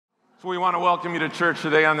So we want to welcome you to church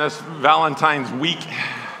today on this Valentine's week.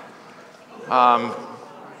 I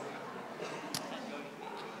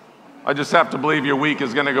just have to believe your week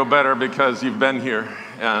is going to go better because you've been here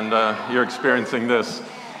and you're experiencing this.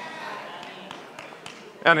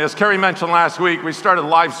 And as Carrie mentioned last week, we started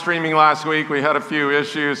live streaming last week. We had a few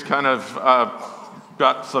issues,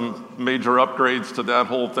 got some major upgrades to that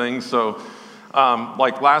whole thing. So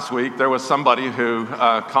like last week, there was somebody who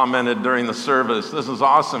commented during the service, "This is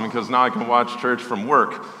awesome because now I can watch church from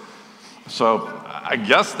work." So I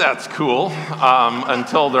guess that's cool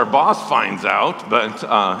until their boss finds out. But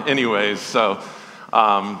anyways, so,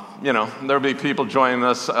 there'll be people joining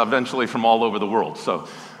us eventually from all over the world. So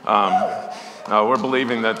we're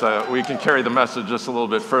believing that we can carry the message just a little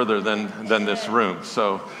bit further than this room.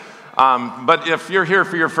 So. But if you're here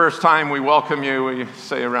for your first time, we welcome you. We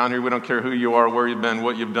say around here, we don't care who you are, where you've been,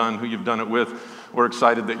 what you've done, who you've done it with. We're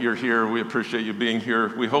excited that you're here. We appreciate you being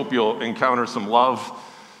here. We hope you'll encounter some love.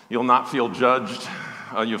 You'll not feel judged.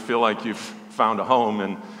 You'll feel like you've found a home,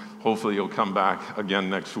 and hopefully you'll come back again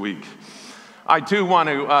next week. I, too, want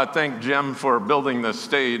to thank Jim for building this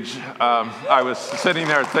stage. I was sitting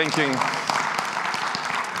there thinking...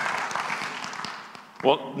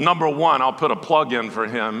 Well, number one, I'll put a plug in for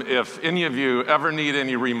him. If any of you ever need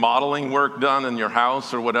any remodeling work done in your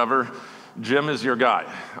house or whatever, Jim is your guy,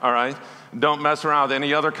 all right? Don't mess around with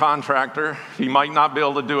any other contractor. He might not be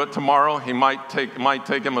able to do it tomorrow. It might take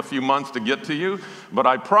him a few months to get to you, but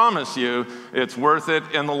I promise you it's worth it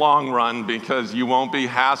in the long run because you won't be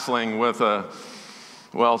hassling with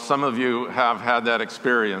well, some of you have had that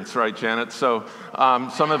experience, right, Janet? So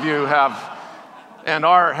some of you have... and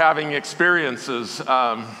are having experiences.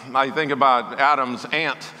 I think about Adam's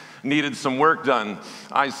aunt needed some work done.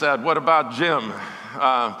 I said, "What about Jim?"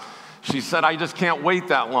 She said, "I just can't wait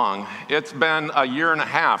that long." It's been a year and a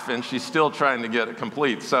half, and she's still trying to get it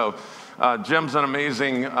complete. So Jim's an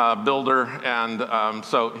amazing builder, and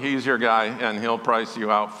so he's your guy, and he'll price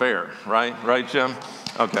you out fair, right? Right, Jim?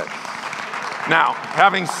 Okay. Now,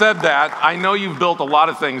 having said that, I know you've built a lot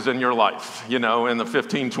of things in your life, in the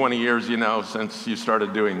 15, 20 years, since you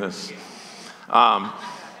started doing this. I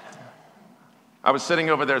was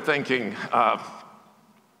sitting over there thinking, I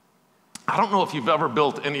don't know if you've ever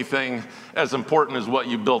built anything as important as what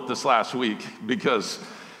you built this last week, because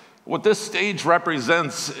what this stage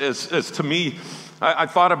represents is to me, I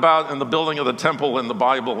thought about in the building of the temple in the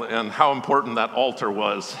Bible and how important that altar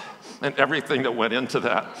was. And everything that went into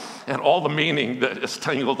that, and all the meaning that is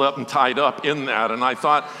tangled up and tied up in that. And I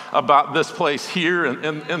thought about this place here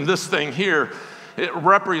and this thing here. It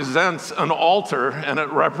represents an altar, and it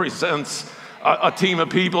represents a team of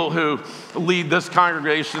people who lead this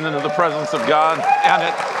congregation into the presence of God.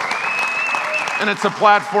 And it's a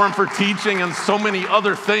platform for teaching and so many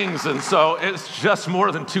other things. And so it's just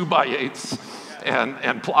more than 2x8s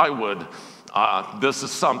and plywood. This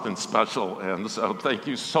is something special, and so thank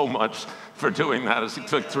you so much for doing that as he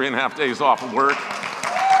took 3.5 days off of work.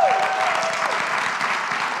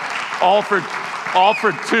 All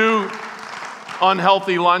for 2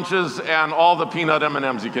 unhealthy lunches and all the peanut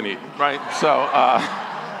M&Ms you can eat, right? So,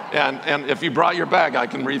 and if you brought your bag, I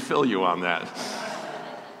can refill you on that.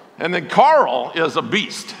 And then Carl is a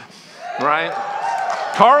beast, right?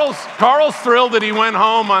 Carl's thrilled that he went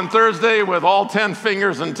home on Thursday with all 10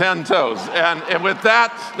 fingers and 10 toes. And with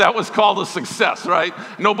that was called a success, right?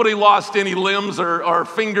 Nobody lost any limbs or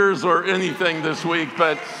fingers or anything this week.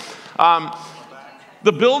 But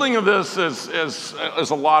the building of this is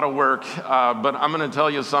a lot of work. But I'm going to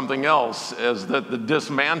tell you something else, is that the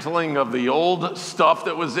dismantling of the old stuff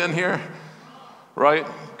that was in here, right,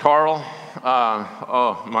 Carl?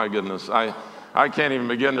 Oh, my goodness. I can't even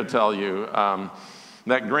begin to tell you.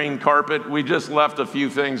 That green carpet, we just left a few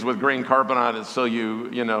things with green carpet on it so you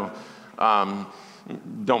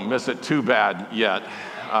don't miss it too bad yet.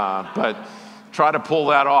 But try to pull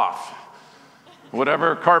that off.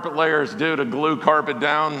 Whatever carpet layers do to glue carpet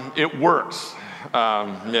down, it works.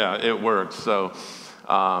 Yeah, it works. So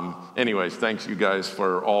anyways, thanks you guys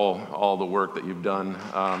for all the work that you've done.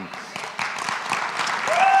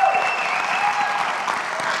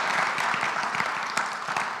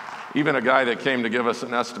 Even a guy that came to give us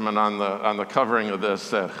an estimate on the covering of this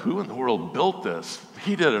said, "Who in the world built this?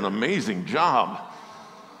 He did an amazing job."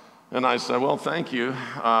 And I said, "Well, thank you."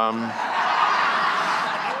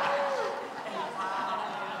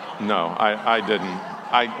 No, I didn't.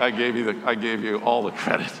 I gave you all the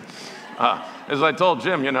credit. As I told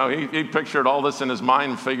Jim, he pictured all this in his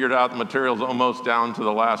mind, figured out the materials almost down to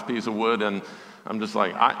the last piece of wood, and I'm just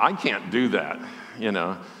like, I can't do that,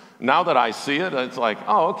 Now that I see it, it's like,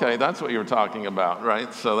 oh, okay, that's what you were talking about,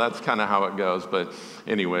 right? So that's kind of how it goes. But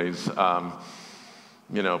anyways,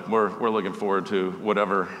 you know, we're looking forward to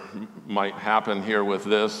whatever might happen here with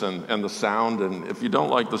this and the sound. And if you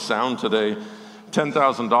don't like the sound today,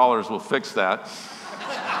 $10,000 will fix that.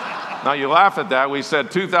 Now, you laugh at that. We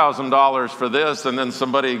said $2,000 for this, and then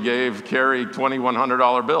somebody gave Carrie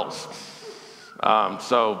 $2,100 bills.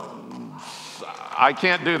 So I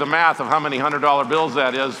can't do the math of how many $100 bills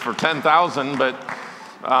that is for 10,000, but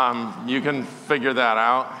you can figure that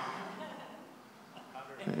out.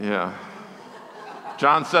 Yeah.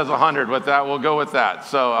 John says 100. With that, we'll go with that.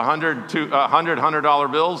 So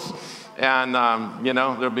 $100 bills, and you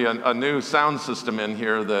know, there'll be a new sound system in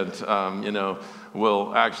here that you know,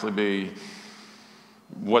 will actually be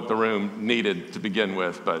what the room needed to begin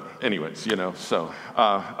with. But anyways, you know, so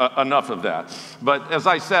enough of that. But as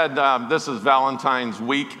I said, this is Valentine's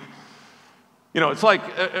week. You know, it's like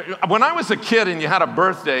when I was a kid and you had a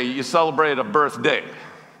birthday, you celebrated a birthday,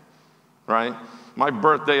 right? My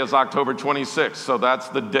birthday is October 26th, so that's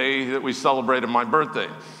the day that we celebrated my birthday.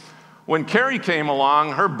 When Carrie came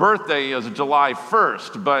along, her birthday is July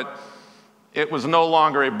 1st, but it was no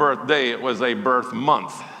longer a birthday, it was a birth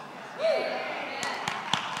month.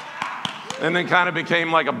 And then kind of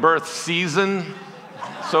became like a birth season.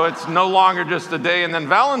 So it's no longer just a day. And then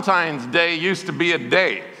Valentine's Day used to be a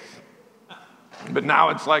day. But now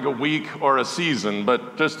it's like a week or a season.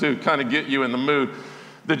 But just to kind of get you in the mood,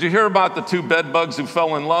 did you hear about the two bed bugs who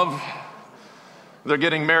fell in love? They're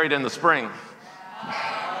getting married in the spring.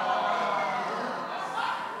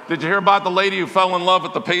 Did you hear about the lady who fell in love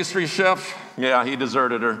with the pastry chef? Yeah, he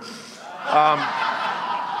deserted her.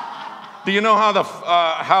 Do you know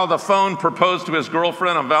how the phone proposed to his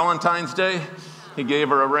girlfriend on Valentine's Day? He gave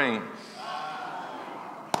her a ring.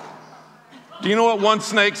 Do you know what one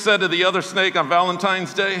snake said to the other snake on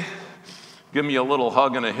Valentine's Day? Give me a little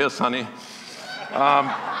hug and a hiss, honey.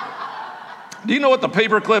 Do you know what the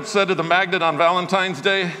paperclip said to the magnet on Valentine's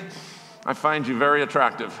Day? I find you very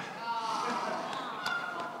attractive.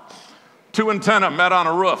 Two antennae met on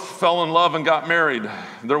a roof, fell in love, and got married.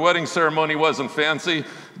 Their wedding ceremony wasn't fancy.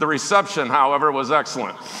 The reception, however, was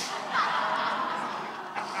excellent.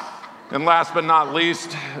 And last but not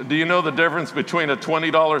least, do you know the difference between a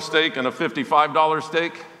 $20 steak and a $55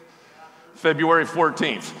 steak? February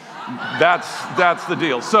 14th. That's the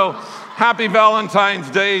deal. So happy Valentine's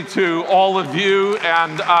Day to all of you.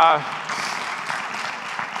 And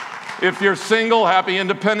if you're single, happy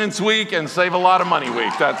Independence Week and Save a Lot of Money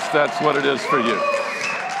Week. That's what it is for you.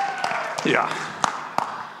 Yeah.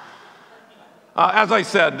 As I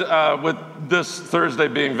said, with this Thursday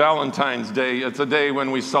being Valentine's Day, it's a day when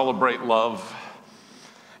we celebrate love.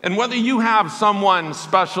 And whether you have someone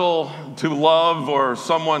special to love or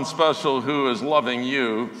someone special who is loving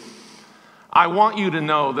you, I want you to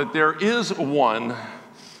know that there is one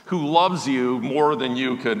who loves you more than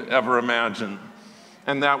you could ever imagine.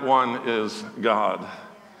 And that one is God.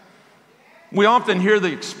 We often hear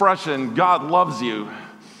the expression, God loves you.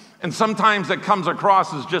 And sometimes it comes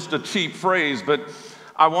across as just a cheap phrase, but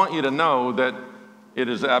I want you to know that it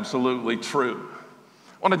is absolutely true.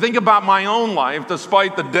 When I think about my own life,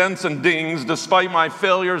 despite the dents and dings, despite my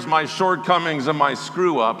failures, my shortcomings, and my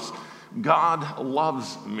screw-ups, God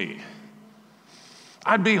loves me.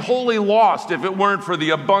 I'd be wholly lost if it weren't for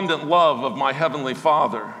the abundant love of my Heavenly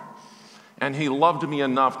Father. And He loved me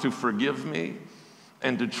enough to forgive me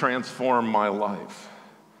and to transform my life.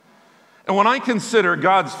 And when I consider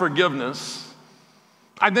God's forgiveness,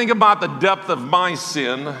 I think about the depth of my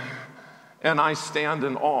sin, and I stand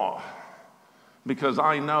in awe because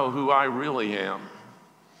I know who I really am.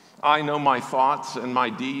 I know my thoughts and my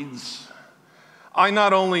deeds. I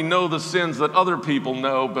not only know the sins that other people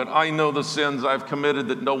know, but I know the sins I've committed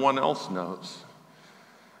that no one else knows.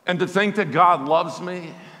 And to think that God loves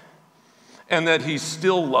me and that He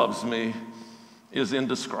still loves me is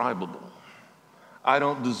indescribable. I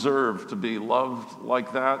don't deserve to be loved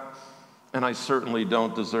like that, and I certainly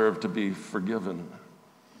don't deserve to be forgiven.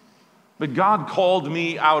 But God called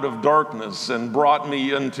me out of darkness and brought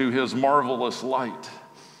me into His marvelous light.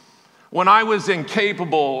 When I was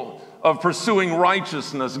incapable of pursuing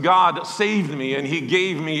righteousness, God saved me, and He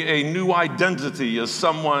gave me a new identity as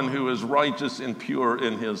someone who is righteous and pure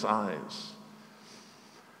in His eyes.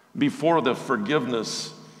 Before the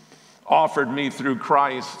forgiveness offered me through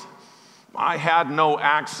Christ, I had no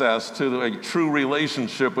access to a true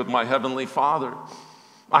relationship with my Heavenly Father.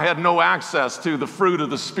 I had no access to the fruit of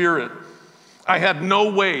the Spirit. I had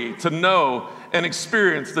no way to know and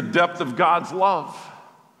experience the depth of God's love,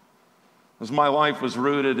 as my life was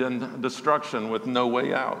rooted in destruction with no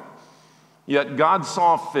way out. Yet God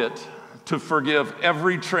saw fit to forgive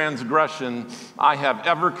every transgression I have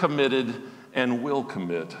ever committed and will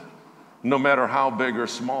commit, no matter how big or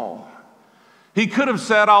small. He could have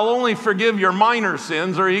said, I'll only forgive your minor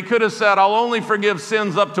sins, or he could have said, I'll only forgive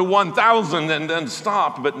sins up to 1,000 and then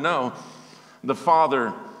stop. But no, the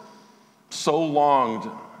Father so longed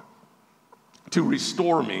to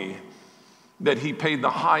restore me that he paid the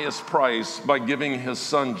highest price by giving his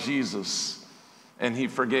son Jesus, and he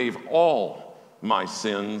forgave all my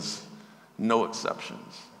sins, no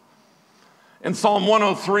exceptions. In Psalm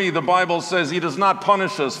 103, the Bible says he does not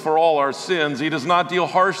punish us for all our sins. He does not deal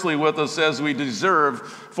harshly with us as we deserve,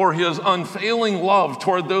 for his unfailing love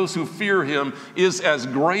toward those who fear him is as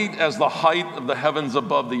great as the height of the heavens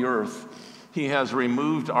above the earth. He has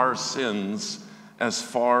removed our sins as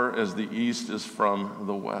far as the east is from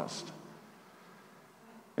the west.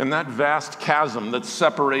 And that vast chasm that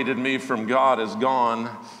separated me from God is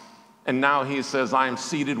gone, and now he says, I am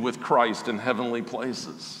seated with Christ in heavenly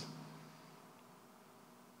places.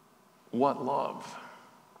 What love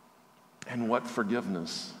and what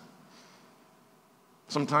forgiveness.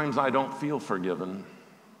 Sometimes I don't feel forgiven,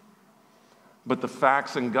 but the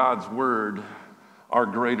facts in God's word are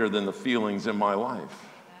greater than the feelings in my life.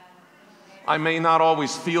 I may not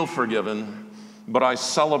always feel forgiven, but I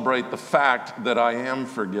celebrate the fact that I am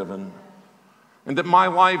forgiven, and that my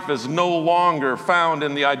life is no longer found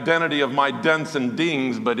in the identity of my dents and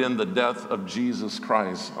dings, but in the death of Jesus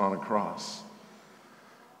Christ on a cross.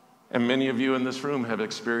 And many of you in this room have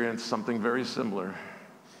experienced something very similar.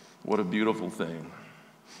 What a beautiful thing.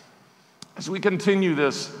 As we continue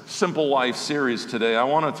this Simple Life series today, I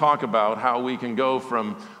want to talk about how we can go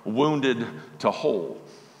from wounded to whole.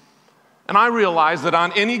 And I realize that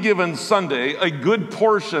on any given Sunday, a good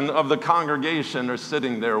portion of the congregation are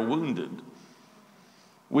sitting there wounded.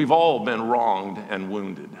 We've all been wronged and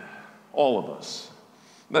wounded, all of us.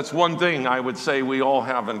 That's one thing I would say we all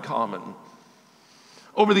have in common.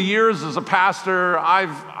 Over the years as a pastor,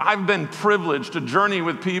 I've been privileged to journey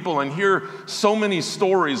with people and hear so many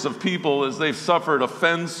stories of people as they've suffered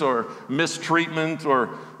offense or mistreatment or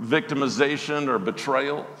victimization or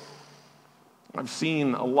betrayal. I've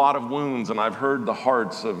seen a lot of wounds, and I've heard the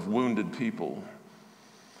hearts of wounded people.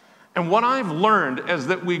 And what I've learned is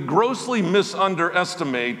that we grossly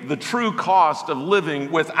misunderestimate the true cost of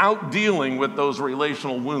living without dealing with those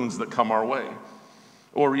relational wounds that come our way,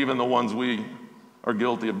 or even the ones we are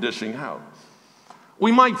guilty of dishing out.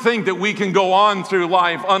 We might think that we can go on through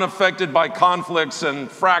life unaffected by conflicts and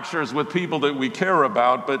fractures with people that we care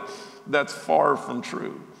about, but that's far from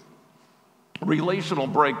true. Relational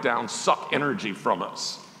breakdowns suck energy from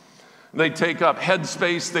us. They take up head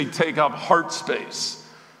space, they take up heart space,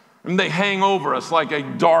 and they hang over us like a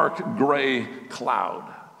dark gray cloud.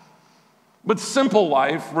 But simple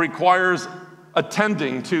life requires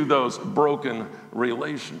attending to those broken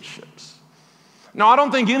relationships. Now, I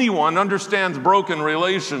don't think anyone understands broken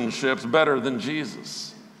relationships better than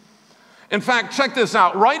Jesus. In fact, check this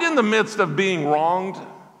out. Right in the midst of being wronged,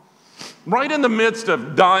 right in the midst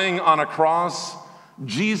of dying on a cross,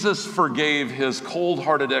 Jesus forgave his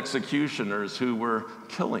cold-hearted executioners who were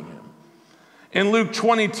killing him. In Luke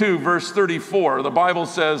 22, verse 34, the Bible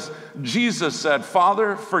says, Jesus said,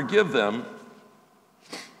 Father, forgive them,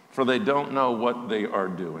 for they don't know what they are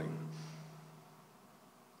doing.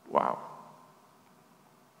 Wow.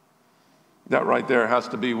 That right there has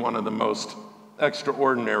to be one of the most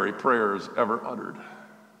extraordinary prayers ever uttered.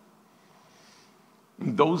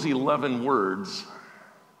 Those 11 words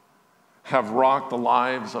have rocked the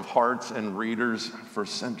lives of hearts and readers for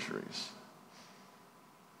centuries.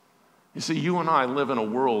 You see, you and I live in a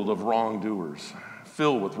world of wrongdoers,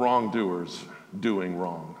 filled with wrongdoers doing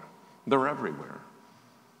wrong. They're everywhere.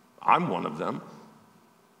 I'm one of them.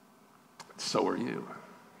 So are you.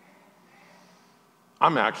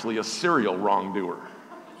 I'm actually a serial wrongdoer,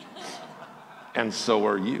 and so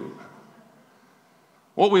are you.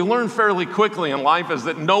 What we learn fairly quickly in life is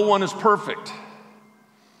that no one is perfect,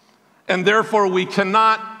 and therefore we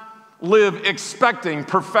cannot live expecting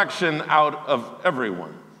perfection out of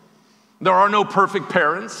everyone. There are no perfect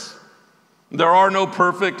parents. There are no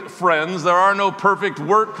perfect friends. There are no perfect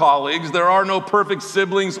work colleagues. There are no perfect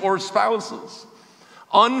siblings or spouses.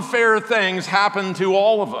 Unfair things happen to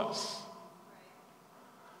all of us.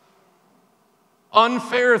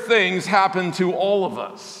 Unfair things happen to all of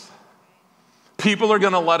us. People are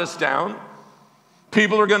going to let us down.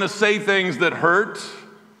 People are going to say things that hurt.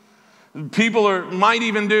 People might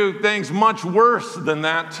even do things much worse than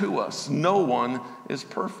that to us. No one is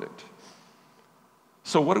perfect.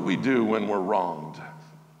 So what do we do when we're wronged?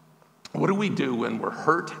 What do we do when we're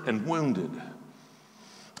hurt and wounded?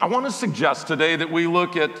 I want to suggest today that we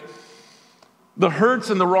look at the hurts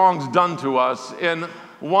and the wrongs done to us in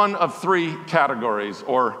one of three categories,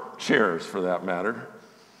 or chairs for that matter.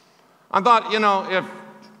 I thought, if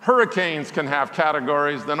hurricanes can have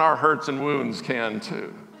categories, then our hurts and wounds can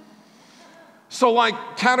too. So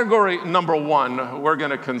like category number one, we're going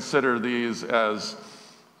to consider these as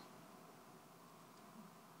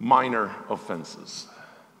minor offenses.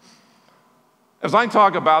 As I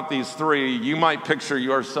talk about these three, you might picture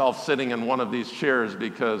yourself sitting in one of these chairs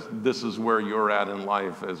because this is where you're at in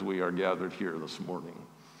life as we are gathered here this morning.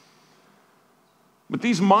 But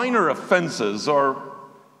these minor offenses are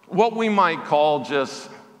what we might call just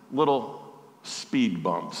little speed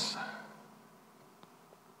bumps.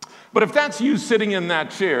 But if that's you sitting in that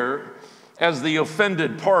chair as the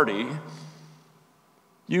offended party,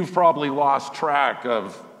 you've probably lost track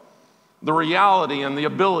of the reality and the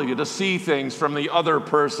ability to see things from the other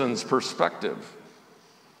person's perspective.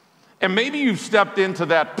 And maybe you've stepped into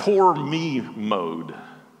that poor me mode.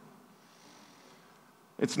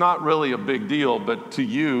 It's not really a big deal, but to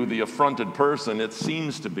you, the affronted person, it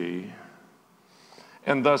seems to be.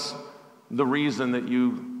 And thus, the reason that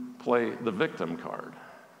you play the victim card.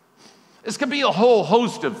 This could be a whole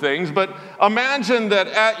host of things, but imagine that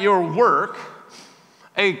at your work,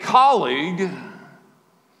 a colleague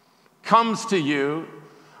comes to you,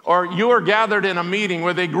 or you are gathered in a meeting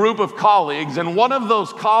with a group of colleagues, and one of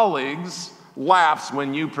those colleagues laughs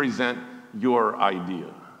when you present your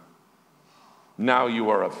idea. Now you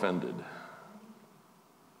are offended.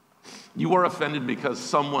 You are offended because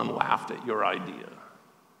someone laughed at your idea.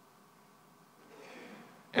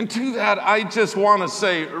 And to that, I just want to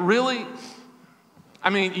say, really? I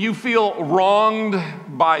mean, you feel wronged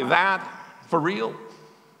by that for real?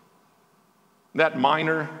 That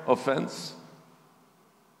minor offense?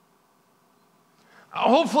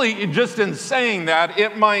 Hopefully, just in saying that,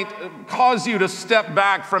 it might cause you to step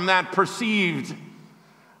back from that perceived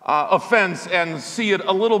offense and see it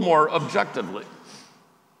a little more objectively.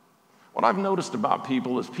 What I've noticed about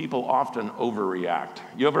people is people often overreact.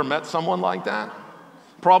 You ever met someone like that?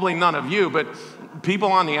 Probably none of you, but people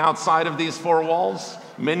on the outside of these four walls,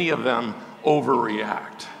 many of them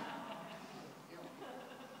overreact.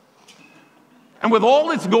 And with all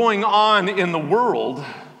that's going on in the world,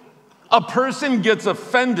 a person gets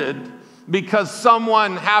offended because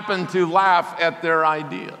someone happened to laugh at their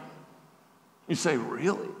idea. You say,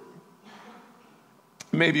 really?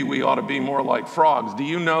 Maybe we ought to be more like frogs. Do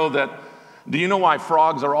you know why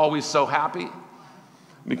frogs are always so happy?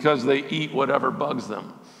 Because they eat whatever bugs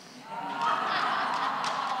them.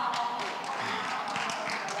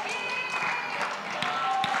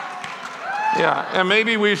 Yeah, and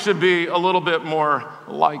maybe we should be a little bit more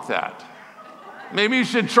like that. Maybe you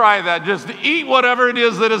should try that. Just eat whatever it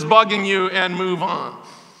is that is bugging you and move on.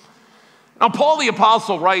 Now, Paul the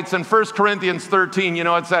Apostle writes in 1 Corinthians 13,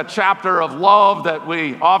 it's that chapter of love that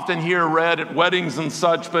we often hear read at weddings and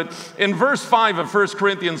such. But in verse 5 of 1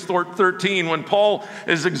 Corinthians 13, when Paul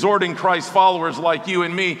is exhorting Christ's followers like you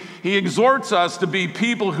and me, he exhorts us to be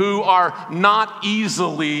people who are not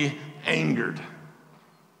easily angered.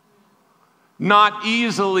 Not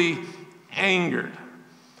easily angered.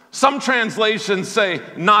 Some translations say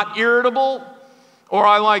not irritable, or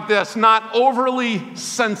I like this, not overly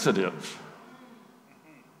sensitive.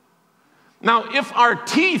 Now, if our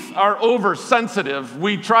teeth are oversensitive,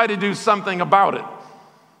 we try to do something about it.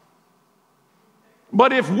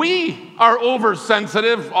 But if we are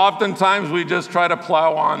oversensitive, oftentimes we just try to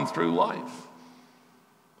plow on through life.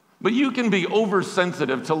 But you can be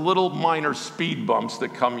oversensitive to little minor speed bumps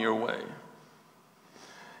that come your way.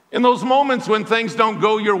 In those moments when things don't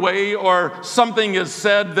go your way or something is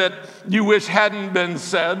said that you wish hadn't been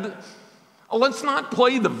said, let's not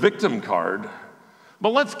play the victim card, but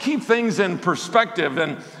let's keep things in perspective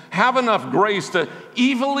and have enough grace to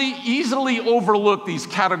easily overlook these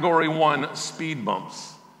category 1 speed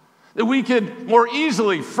bumps. That we could more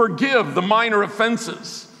easily forgive the minor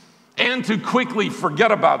offenses and to quickly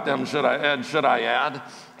forget about them, should I add,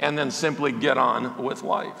 and then simply get on with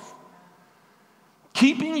life.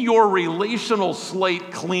 Keeping your relational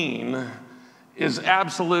slate clean is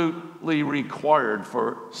absolutely required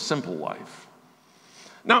for simple life.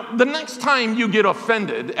 Now, the next time you get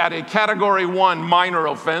offended at a category 1 minor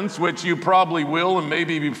offense, which you probably will and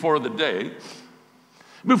maybe before the day,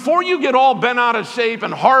 before you get all bent out of shape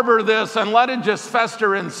and harbor this and let it just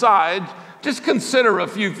fester inside, just consider a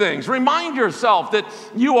few things. Remind yourself that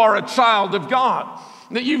you are a child of God.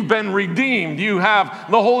 that you've been redeemed. You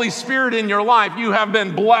have the Holy Spirit in your life. You have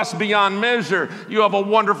been blessed beyond measure. You have a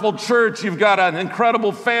wonderful church. You've got an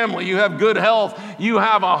incredible family. You have good health. You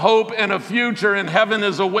have a hope and a future, and heaven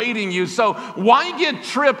is awaiting you. So why get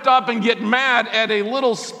tripped up and get mad at a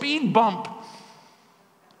little speed bump?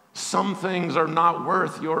 Some things are not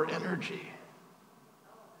worth your energy.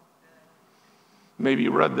 Maybe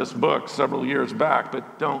you read this book several years back,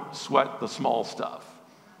 but don't sweat the small stuff.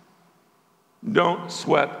 Don't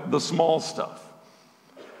sweat the small stuff.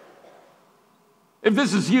 If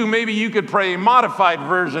this is you, maybe you could pray a modified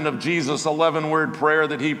version of Jesus' 11-word prayer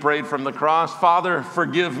that he prayed from the cross. Father,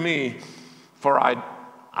 forgive me, for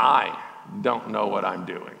I don't know what I'm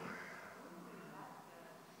doing.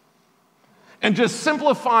 And just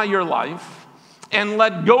simplify your life and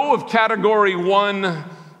let go of category 1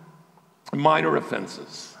 minor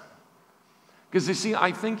offenses. Because you see,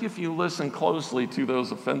 I think if you listen closely to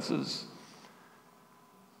those offenses,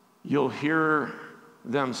 you'll hear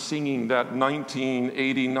them singing that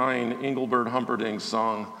 1989 Engelbert Humperdinck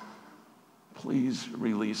song, "Please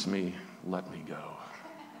release me, let me go."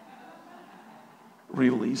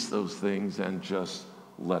 Release those things and just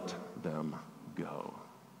let them go.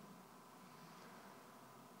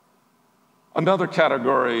 Another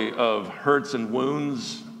category of hurts and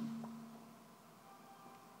wounds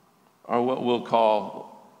are what we'll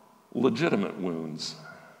call legitimate wounds.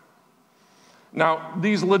 Now,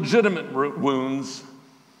 these legitimate wounds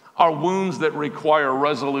are wounds that require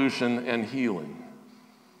resolution and healing.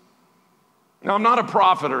 Now, I'm not a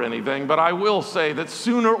prophet or anything, but I will say that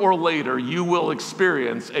sooner or later you will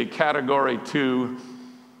experience a category 2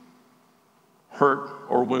 hurt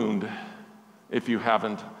or wound if you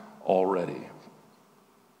haven't already.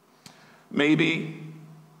 Maybe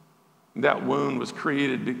that wound was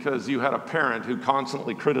created because you had a parent who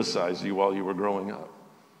constantly criticized you while you were growing up.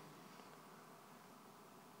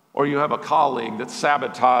 Or you have a colleague that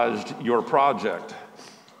sabotaged your project.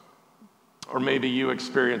 Or maybe you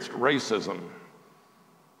experienced racism.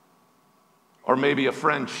 Or maybe a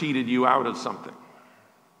friend cheated you out of something.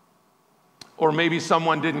 Or maybe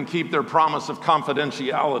someone didn't keep their promise of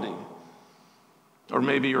confidentiality. Or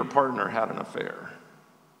maybe your partner had an affair.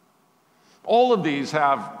 All of these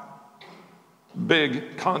have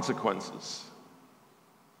big consequences.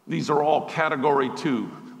 These are all category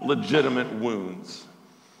 2 legitimate wounds.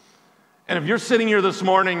 And if you're sitting here this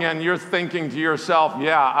morning and you're thinking to yourself,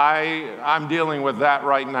 yeah, I'm dealing with that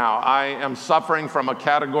right now. I am suffering from a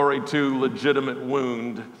category 2 legitimate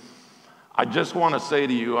wound. I just want to say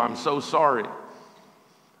to you, I'm so sorry.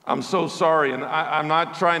 I'm so sorry. And I'm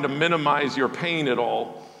not trying to minimize your pain at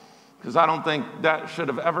all, because I don't think that should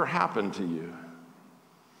have ever happened to you.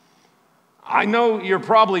 I know you're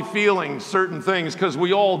probably feeling certain things, because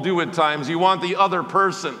we all do at times. You want the other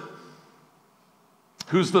person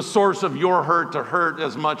who's the source of your hurt to hurt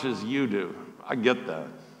as much as you do. I get that.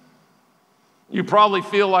 You probably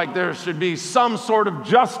feel like there should be some sort of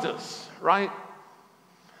justice, right?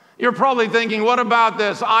 You're probably thinking, what about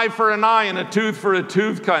this eye for an eye and a tooth for a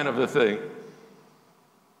tooth kind of a thing?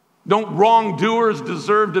 Don't wrongdoers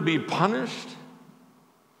deserve to be punished?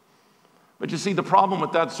 But you see, the problem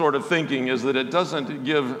with that sort of thinking is that it doesn't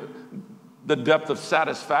give the depth of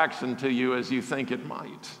satisfaction to you as you think it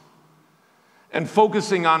might. And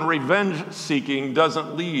focusing on revenge seeking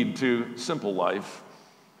doesn't lead to simple life,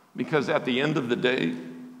 because at the end of the day,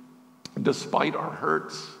 despite our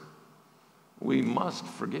hurts, we must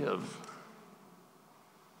forgive.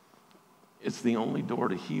 It's the only door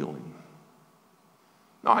to healing.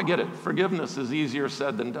 Now, I get it. Forgiveness is easier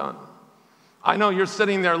said than done. I know you're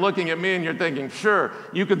sitting there looking at me and you're thinking, sure,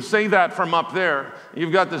 you could say that from up there.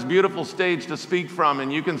 You've got this beautiful stage to speak from,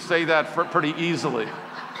 and you can say that pretty easily.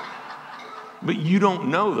 But you don't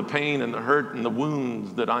know the pain and the hurt and the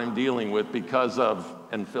wounds that I'm dealing with because of,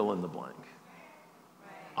 and fill in the blank.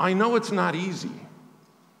 I know it's not easy.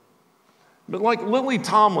 But like Lily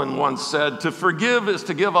Tomlin once said, to forgive is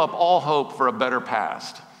to give up all hope for a better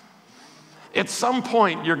past. At some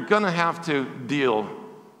point, you're going to have to deal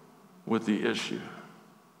with the issue.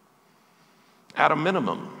 At a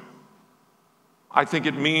minimum, I think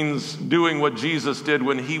it means doing what Jesus did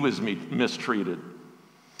when he was mistreated.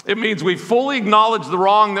 It means we fully acknowledge the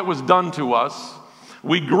wrong that was done to us,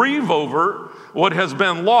 we grieve over what has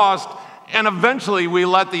been lost, and eventually we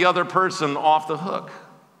let the other person off the hook.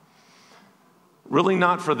 Really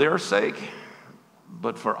not for their sake,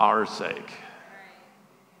 but for our sake.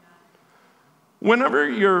 Whenever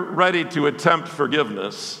you're ready to attempt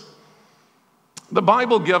forgiveness, the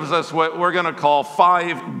Bible gives us what we're going to call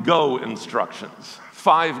 5 go instructions.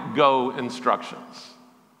 5 go instructions.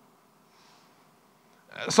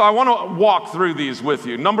 So I want to walk through these with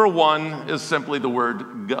you. Number one is simply the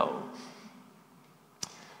word go.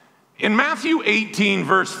 In Matthew 18,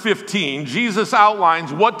 verse 15, Jesus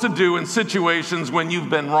outlines what to do in situations when you've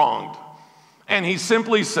been wronged. And he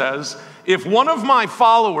simply says, if one of my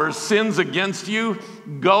followers sins against you,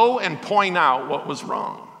 go and point out what was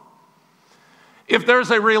wrong. If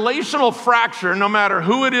there's a relational fracture, no matter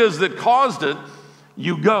who it is that caused it,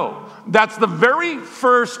 you go. That's the very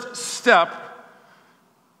first step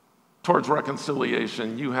towards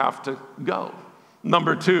reconciliation. You have to go.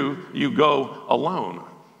 Number two, you go alone.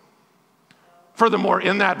 Furthermore,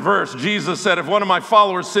 in that verse, Jesus said, if one of my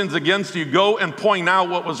followers sins against you, go and point out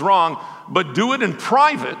what was wrong, but do it in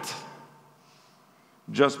private,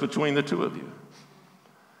 just between the two of you.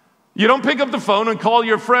 You don't pick up the phone and call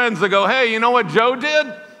your friends and go, hey, you know what Joe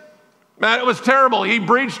did? Man, it was terrible. He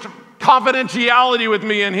breached confidentiality with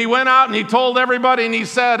me, and he went out and he told everybody, and he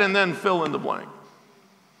said, and then fill in the blank.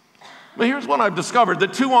 But here's what I've discovered,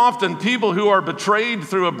 that too often people who are betrayed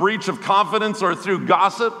through a breach of confidence or through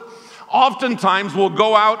gossip oftentimes will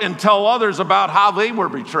go out and tell others about how they were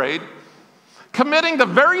betrayed, committing the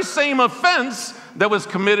very same offense that was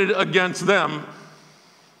committed against them,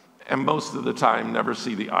 and most of the time never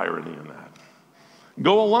see the irony in that.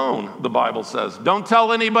 Go alone, the Bible says. Don't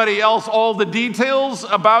tell anybody else all the details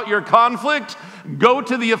about your conflict. Go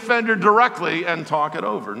to the offender directly and talk it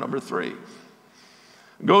over. Number three,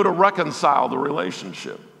 go to reconcile the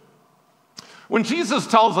relationship. When Jesus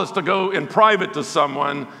tells us to go in private to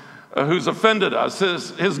someone who's offended us,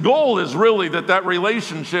 his goal is really that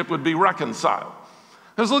relationship would be reconciled.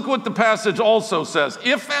 Because look what the passage also says.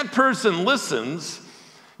 If that person listens,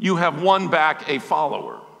 you have won back a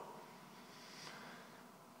follower.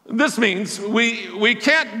 This means we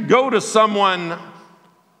can't go to someone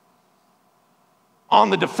on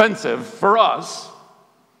the defensive for us,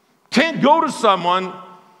 can't go to someone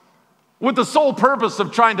with the sole purpose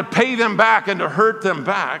of trying to pay them back and to hurt them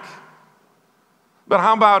back. But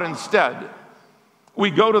how about instead,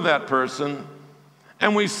 we go to that person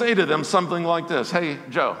and we say to them something like this, hey,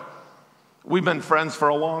 Joe, we've been friends for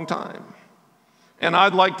a long time, and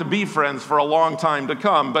I'd like to be friends for a long time to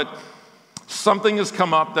come, but something has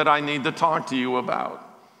come up that I need to talk to you about.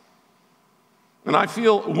 And I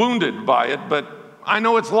feel wounded by it, but I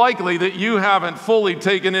know it's likely that you haven't fully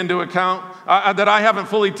taken into account, that I haven't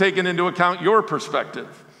fully taken into account your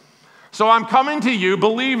perspective. So I'm coming to you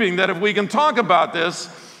believing that if we can talk about this,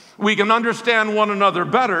 we can understand one another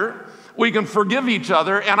better, we can forgive each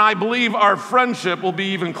other, and I believe our friendship will be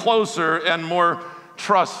even closer and more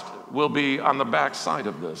trust will be on the backside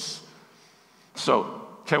of this. So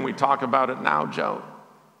can we talk about it now, Joe?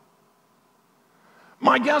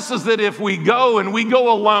 My guess is that if we go and we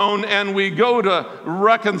go alone and we go to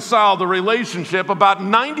reconcile the relationship, about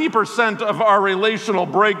 90% of our relational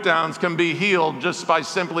breakdowns can be healed just by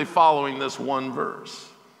simply following this one verse.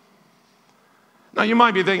 Now you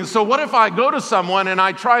might be thinking, so what if I go to someone and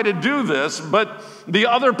I try to do this, but the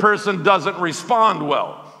other person doesn't respond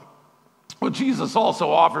well? Well, Jesus also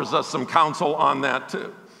offers us some counsel on that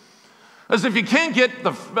too. As if you can't get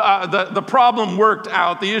the problem worked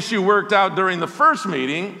out, the issue worked out during the first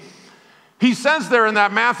meeting, he says there in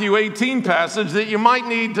that Matthew 18 passage that you might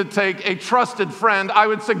need to take a trusted friend. I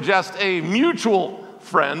would suggest a mutual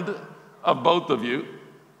friend of both of you,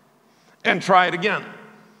 and try it again.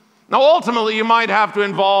 Now, ultimately, you might have to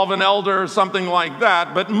involve an elder or something like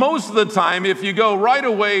that, but most of the time, if you go right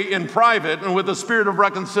away in private and with the spirit of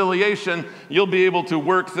reconciliation, you'll be able to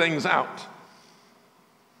work things out.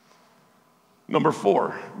 Number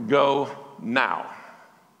four, go now.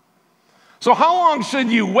 So how long should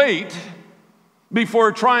you wait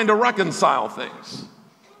before trying to reconcile things?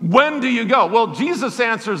 When do you go? Well, Jesus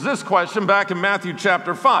answers this question back in Matthew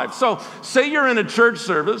chapter 5. So say you're in a church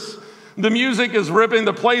service, the music is ripping,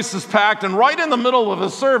 the place is packed, and right in the middle of the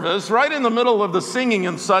service, right in the middle of the singing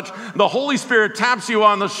and such, the Holy Spirit taps you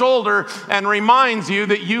on the shoulder and reminds you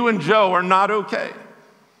that you and Joe are not okay.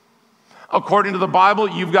 According to the Bible,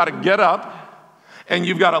 you've got to get up and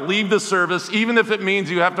you've got to leave the service, even if it means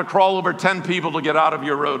you have to crawl over 10 people to get out of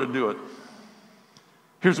your row to do it.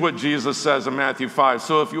 Here's what Jesus says in Matthew 5.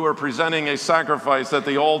 So if you are presenting a sacrifice at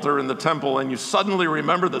the altar in the temple and you suddenly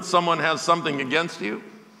remember that someone has something against you,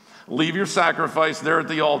 leave your sacrifice there at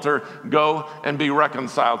the altar, go and be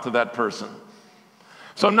reconciled to that person.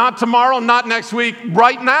 So not tomorrow, not next week,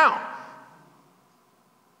 right now.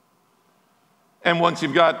 And once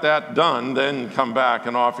you've got that done, then come back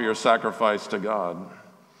and offer your sacrifice to God.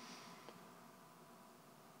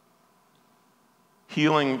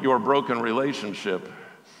 Healing your broken relationship,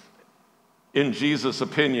 in Jesus'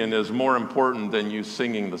 opinion, is more important than you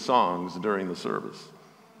singing the songs during the service.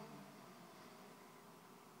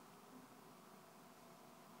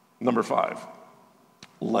 Number 5,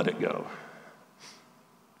 let it go.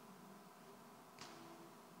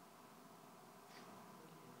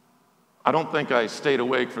 I don't think I stayed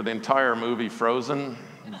awake for the entire movie Frozen,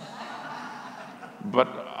 but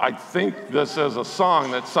I think this is a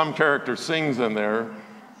song that some character sings in there.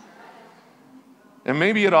 And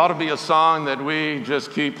maybe it ought to be a song that we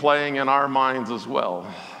just keep playing in our minds as well.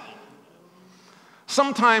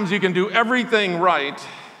 Sometimes you can do everything right.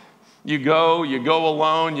 You go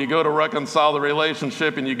alone, you go to reconcile the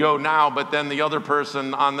relationship, and you go now, but then the other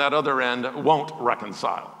person on that other end won't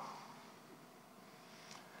reconcile.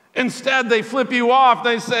 Instead, they flip you off.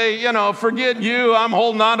 They say, forget you. I'm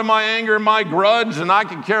holding on to my anger and my grudge, and I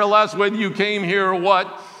can care less whether you came here or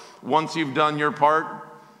what. Once you've done your part,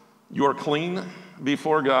 you're clean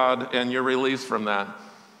before God, and you're released from that.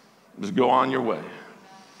 Just go on your way.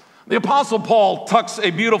 The Apostle Paul tucks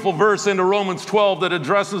a beautiful verse into Romans 12 that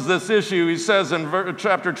addresses this issue. He says in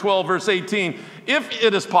chapter 12, verse 18, if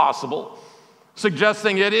it is possible,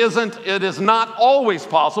 suggesting it is not always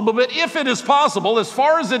possible, but if it is possible, as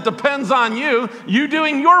far as it depends on you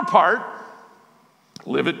doing your part,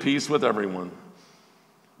 live at peace with everyone.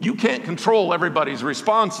 You can't control everybody's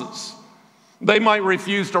responses. They might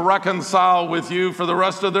refuse to reconcile with you for the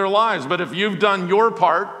rest of their lives, but if you've done your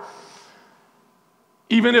part,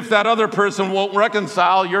 even if that other person won't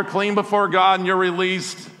reconcile, you're clean before God and you're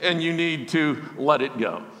released, and you need to let it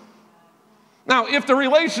go. Now, if the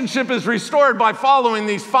relationship is restored by following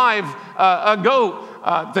these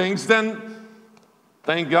 5 things, then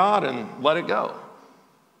thank God and let it go.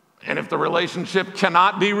 And if the relationship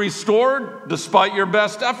cannot be restored despite your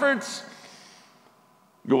best efforts,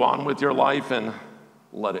 go on with your life and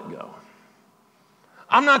let it go.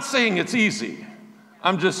 I'm not saying it's easy.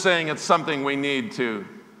 I'm just saying it's something we need to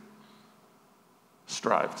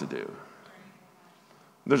strive to do.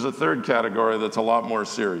 There's a third category that's a lot more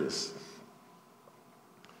serious.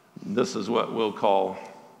 This is what we'll call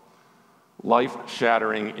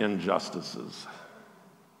life-shattering injustices.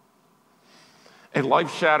 A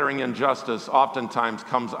life-shattering injustice oftentimes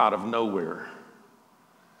comes out of nowhere.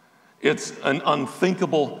 It's an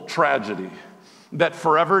unthinkable tragedy that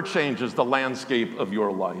forever changes the landscape of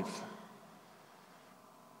your life.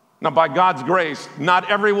 Now, by God's grace,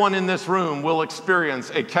 not everyone in this room will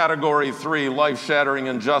experience a Category 3 life-shattering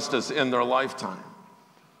injustice in their lifetime.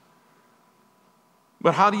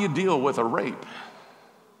 But how do you deal with a rape?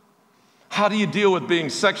 How do you deal with being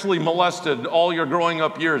sexually molested all your growing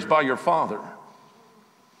up years by your father?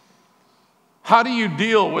 How do you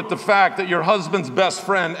deal with the fact that your husband's best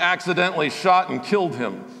friend accidentally shot and killed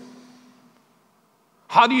him?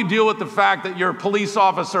 How do you deal with the fact that your police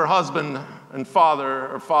officer husband and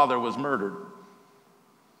father was murdered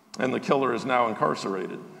and the killer is now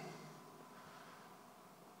incarcerated?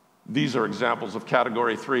 These are examples of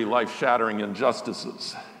Category 3 life-shattering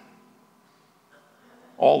injustices.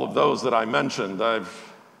 All of those that I mentioned,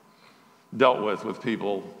 I've dealt with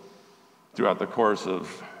people throughout the course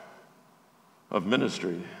of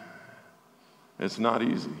ministry. It's not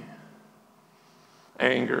easy.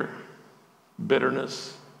 Anger,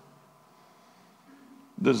 bitterness,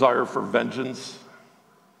 desire for vengeance,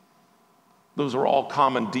 those are all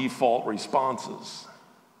common default responses.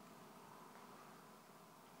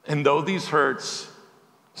 And though these hurts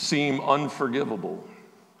seem unforgivable,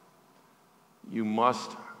 you must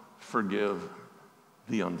forgive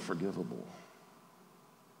the unforgivable.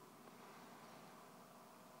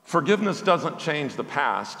 Forgiveness doesn't change the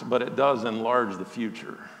past, but it does enlarge the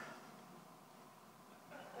future.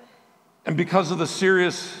 And because of the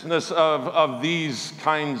seriousness of these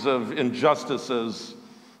kinds of injustices,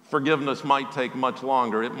 forgiveness might take much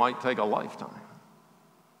longer. It might take a lifetime.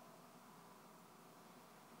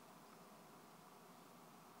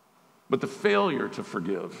 But the failure to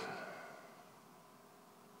forgive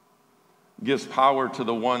gives power to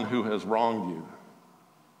the one who has wronged you.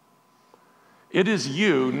 It is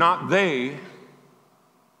you, not they,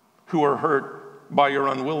 who are hurt by your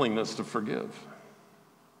unwillingness to forgive.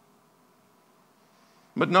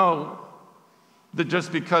 But know that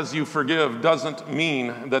just because you forgive doesn't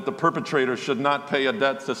mean that the perpetrator should not pay a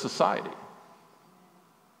debt to society.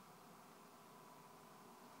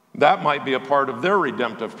 That might be a part of their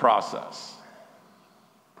redemptive process.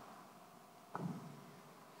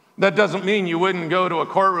 That doesn't mean you wouldn't go to a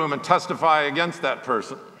courtroom and testify against that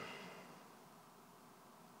person.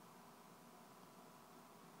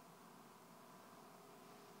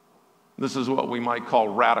 This is what we might call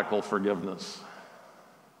radical forgiveness.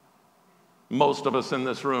 Most of us in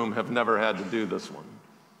this room have never had to do this one.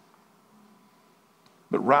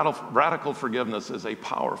 But radical forgiveness is a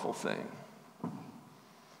powerful thing.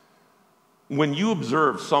 when you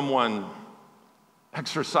observe someone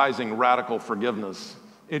exercising radical forgiveness,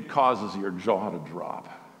 it causes your jaw to drop.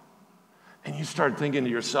 And you start thinking to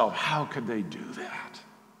yourself, how could they do that?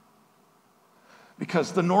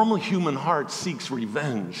 Because the normal human heart seeks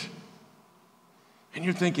revenge. And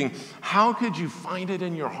you're thinking, how could you find it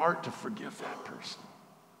in your heart to forgive that person?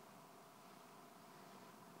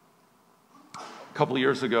 A couple of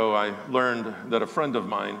years ago, I learned that a friend of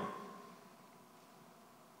mine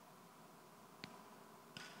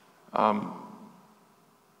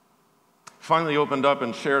finally opened up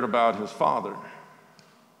and shared about his father.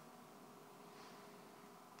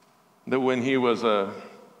 That when he was a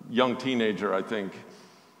young teenager, I think,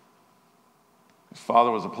 his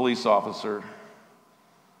father was a police officer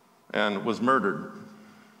and was murdered.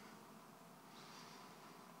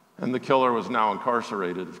 And the killer was now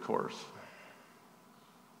incarcerated, of course.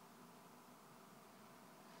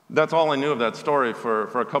 That's all I knew of that story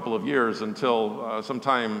for a couple of years until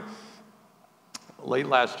sometime late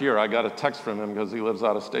last year, I got a text from him because he lives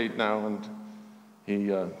out of state now, and he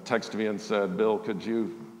texted me and said, Bill,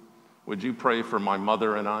 would you pray for my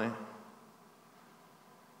mother and I?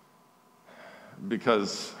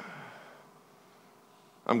 Because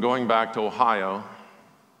I'm going back to Ohio,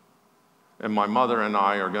 and my mother and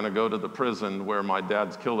I are going to go to the prison where my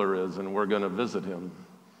dad's killer is, and we're going to visit him,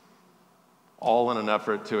 all in an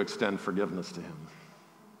effort to extend forgiveness to him.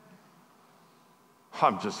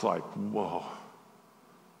 I'm just like, whoa.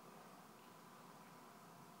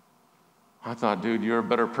 I thought, dude, you're a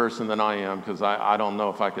better person than I am because I don't know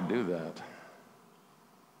if I could do that.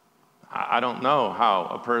 I don't know how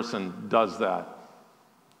a person does that.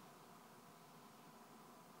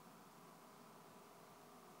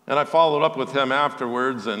 And I followed up with him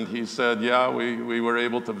afterwards, and he said, yeah, we were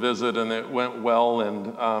able to visit, and it went well,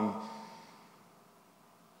 and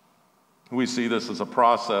we see this as a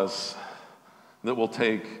process that will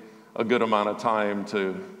take a good amount of time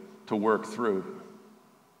to work through.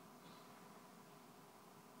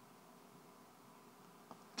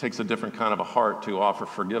 It takes a different kind of a heart to offer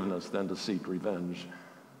forgiveness than to seek revenge.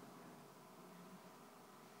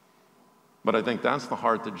 But I think that's the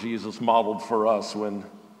heart that Jesus modeled for us when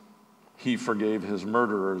he forgave his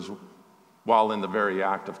murderers while in the very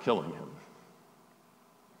act of killing him.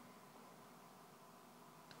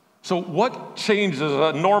 So what changes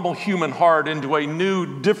a normal human heart into a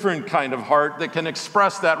new, different kind of heart that can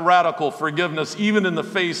express that radical forgiveness even in the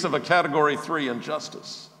face of a Category 3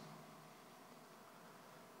 injustice?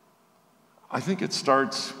 I think it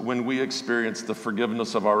starts when we experience the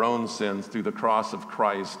forgiveness of our own sins through the cross of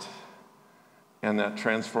Christ and that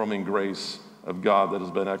transforming grace of God that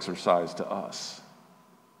has been exercised to us.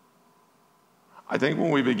 I think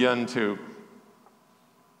when we begin to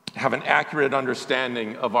have an accurate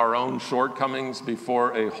understanding of our own shortcomings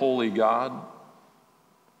before a holy God,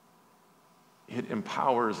 it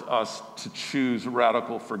empowers us to choose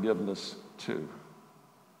radical forgiveness too.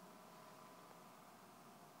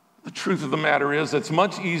 The truth of the matter is, it's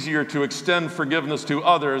much easier to extend forgiveness to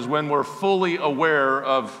others when we're fully aware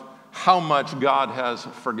of how much God has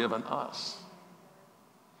forgiven us.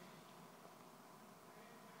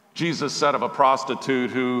 Jesus said of a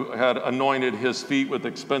prostitute who had anointed his feet with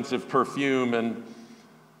expensive perfume in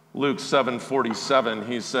Luke 7:47,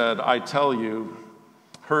 he said, I tell you,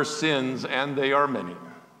 her sins, and they are many,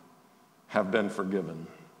 have been forgiven.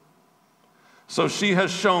 So she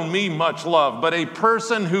has shown me much love, but a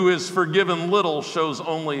person who is forgiven little shows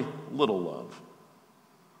only little love.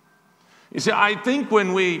 You see, I think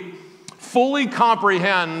when we fully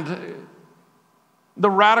comprehend the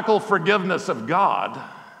radical forgiveness of God,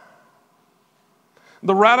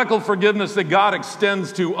 the radical forgiveness that God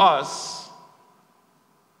extends to us,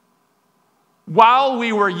 while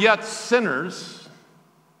we were yet sinners,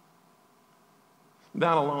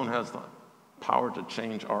 that alone has the power to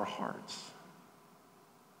change our hearts.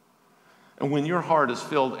 And when your heart is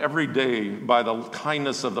filled every day by the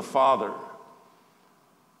kindness of the Father,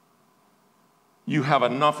 you have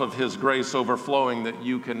enough of his grace overflowing that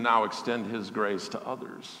you can now extend his grace to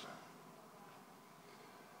others.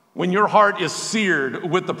 When your heart is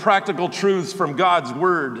seared with the practical truths from God's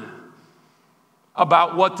word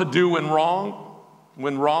about what to do when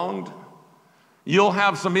wronged, you'll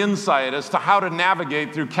have some insight as to how to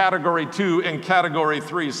navigate through Category 2 and Category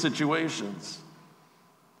 3 situations.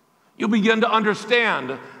 You'll begin to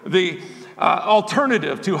understand the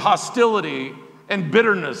alternative to hostility and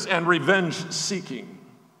bitterness and revenge seeking.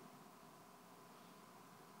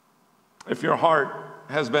 If your heart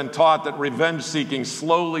has been taught that revenge seeking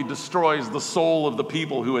slowly destroys the soul of the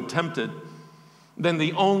people who attempt it, then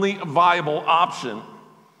the only viable option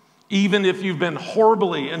even if you've been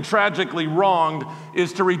horribly and tragically wronged,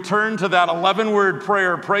 is to return to that 11-word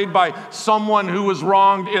prayer prayed by someone who was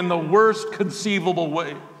wronged in the worst conceivable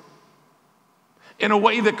way, in a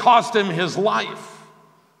way that cost him his life.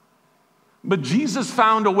 But Jesus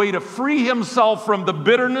found a way to free himself from the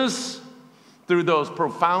bitterness through those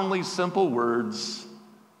profoundly simple words,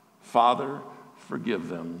 "Father, forgive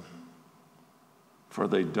them, for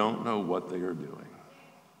they don't know what they are doing."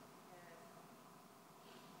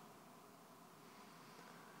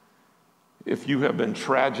 If you have been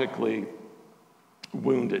tragically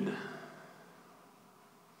wounded,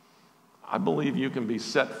 I believe you can be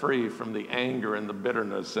set free from the anger and the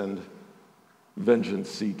bitterness and vengeance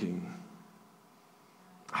seeking.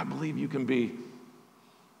 I believe you can be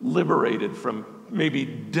liberated from maybe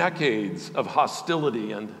decades of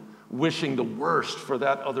hostility and wishing the worst for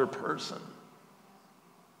that other person.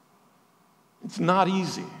 It's not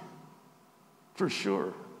easy, for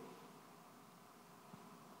sure.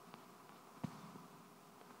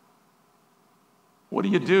 What do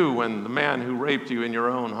you do when the man who raped you in your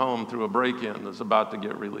own home through a break-in is about to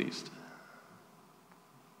get released?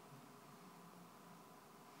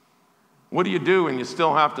 What do you do when you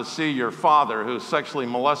still have to see your father who sexually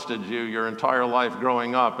molested you your entire life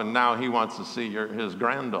growing up, and now he wants to see his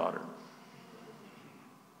granddaughter?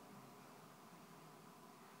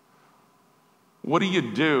 What do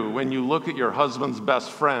you do when you look at your husband's best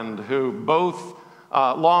friend, who both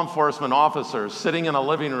law enforcement officers sitting in a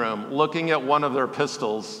living room looking at one of their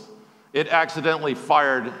pistols, it accidentally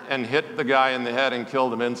fired and hit the guy in the head and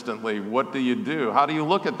killed him instantly? What do you do? How do you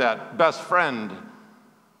look at that best friend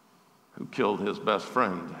who killed his best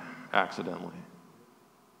friend accidentally?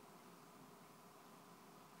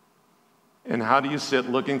 And how do you sit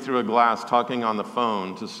looking through a glass talking on the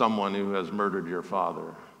phone to someone who has murdered your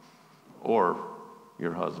father or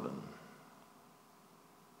your husband?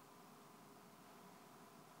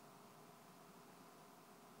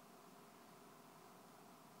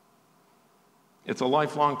 It's a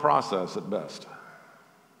lifelong process at best.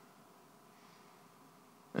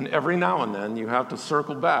 And every now and then you have to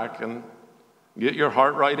circle back and get your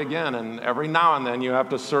heart right again. And every now and then you have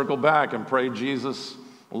to circle back and pray Jesus'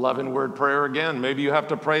 11-word prayer again. Maybe you have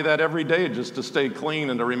to pray that every day just to stay clean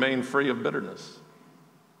and to remain free of bitterness.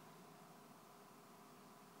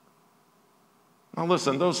 Now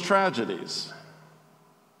listen, those tragedies,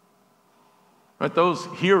 right, those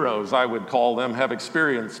heroes, I would call them, have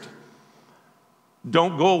experienced,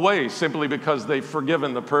 don't go away simply because they've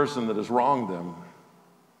forgiven the person that has wronged them.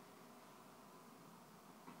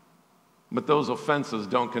 But those offenses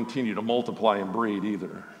don't continue to multiply and breed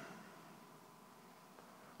either.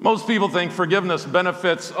 Most people think forgiveness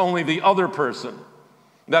benefits only the other person,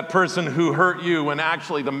 that person who hurt you, when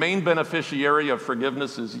actually the main beneficiary of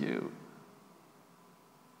forgiveness is you.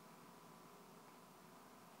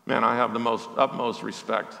 Man, I have the utmost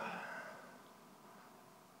respect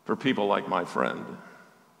for people like my friend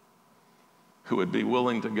who would be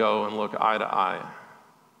willing to go and look eye to eye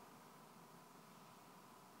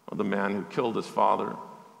with the man who killed his father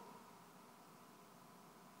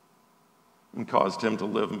and caused him to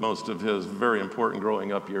live most of his very important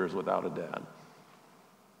growing up years without a dad.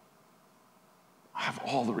 I have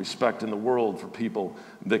all the respect in the world for people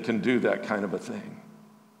that can do that kind of a thing.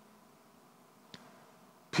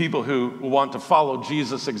 People who want to follow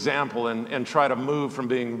Jesus' example and try to move from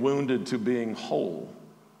being wounded to being whole.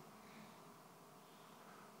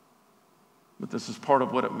 But this is part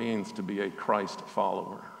of what it means to be a Christ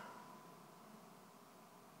follower.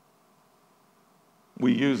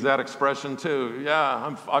 We use that expression too.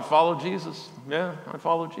 Yeah, I follow Jesus. Yeah, I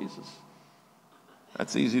follow Jesus.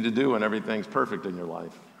 That's easy to do when everything's perfect in your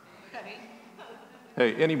life.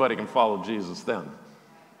 Hey, anybody can follow Jesus then.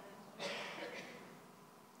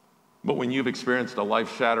 But when you've experienced a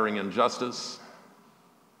life-shattering injustice,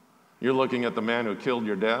 you're looking at the man who killed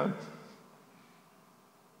your dad.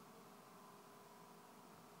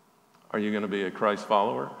 Are you going to be a Christ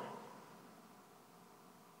follower?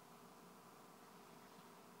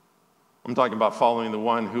 I'm talking about following the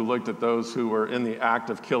one who looked at those who were in the act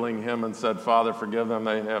of killing him and said, "Father, forgive them.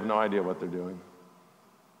 They have no idea what they're doing."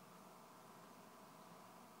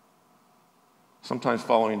 Sometimes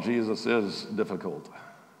following Jesus is difficult.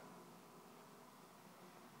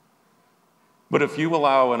 But if you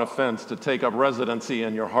allow an offense to take up residency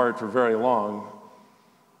in your heart for very long,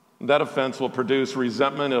 that offense will produce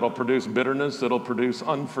resentment, it'll produce bitterness, it'll produce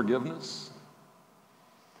unforgiveness.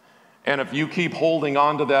 And if you keep holding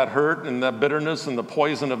on to that hurt and that bitterness and the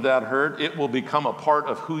poison of that hurt, it will become a part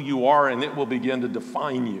of who you are and it will begin to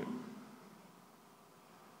define you.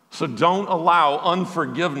 So don't allow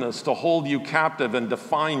unforgiveness to hold you captive and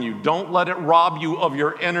define you. Don't let it rob you of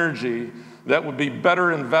your energy that would be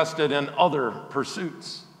better invested in other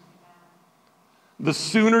pursuits. The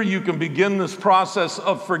sooner you can begin this process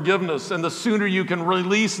of forgiveness and the sooner you can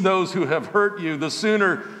release those who have hurt you, the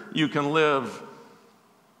sooner you can live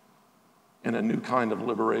in a new kind of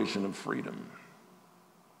liberation and freedom.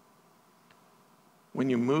 When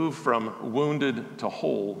you move from wounded to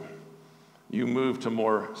whole, you move to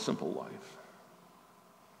more simple life.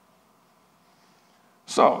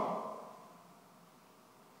 So,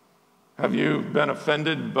 have you been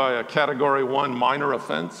offended by a Category 1 minor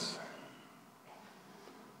offense?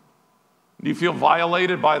 Do you feel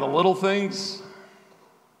violated by the little things?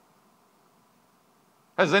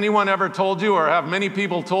 Has anyone ever told you, or have many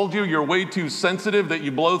people told you, you're way too sensitive, that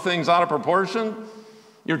you blow things out of proportion?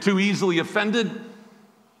 You're too easily offended?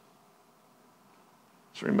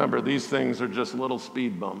 So remember, these things are just little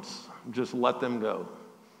speed bumps. Just let them go.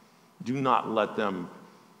 Do not let them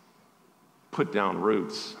put down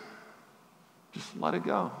roots. Just let it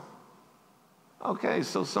go. Okay,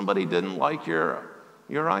 so somebody didn't like your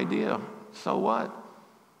idea. So what?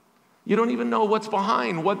 You don't even know what's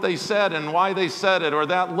behind what they said and why they said it, or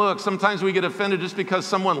that look. Sometimes we get offended just because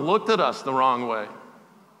someone looked at us the wrong way.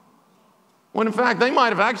 When in fact, they might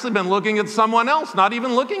have actually been looking at someone else, not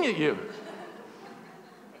even looking at you.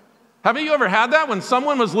 Haven't you ever had that when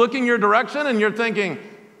someone was looking your direction and you're thinking,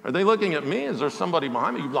 are they looking at me? Is there somebody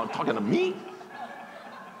behind me? You're not talking to me?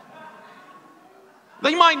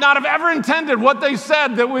 They might not have ever intended what they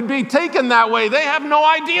said that would be taken that way. They have no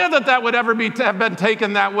idea that that would ever have been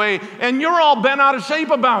taken that way, and you're all bent out of shape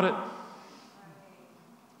about it.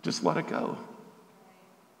 Just let it go.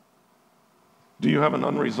 Do you have an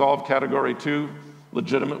unresolved Category 2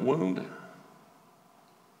 legitimate wound?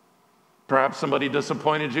 Perhaps somebody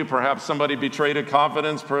disappointed you. Perhaps somebody betrayed a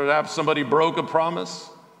confidence. Perhaps somebody broke a promise.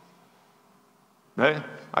 Hey,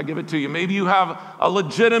 I give it to you. Maybe you have a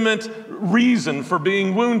legitimate reason for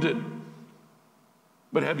being wounded.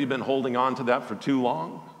 But have you been holding on to that for too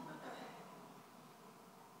long?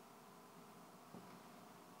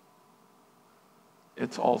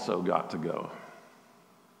 It's also got to go.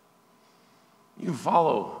 You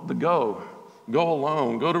follow the go. Go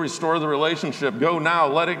alone. Go to restore the relationship. Go now.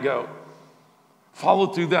 Let it go. Follow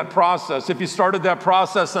through that process. If you started that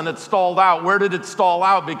process and it stalled out, where did it stall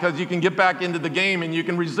out? Because you can get back into the game and you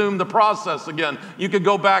can resume the process again. You could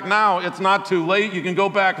go back now. It's not too late. You can go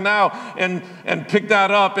back now and pick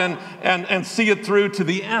that up and see it through to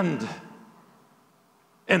the end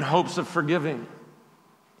in hopes of forgiving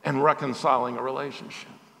and reconciling a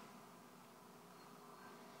relationship.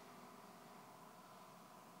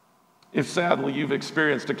 If sadly you've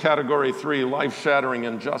experienced a Category 3 life-shattering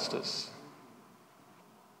injustice,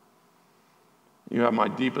 you have my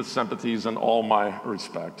deepest sympathies and all my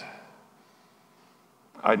respect.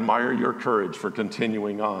 I admire your courage for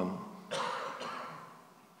continuing on.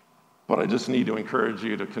 But I just need to encourage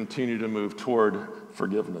you to continue to move toward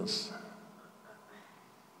forgiveness.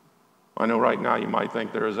 I know right now you might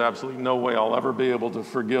think there is absolutely no way I'll ever be able to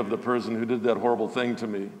forgive the person who did that horrible thing to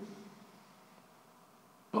me.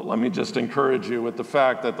 But let me just encourage you with the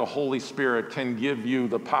fact that the Holy Spirit can give you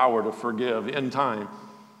the power to forgive in time,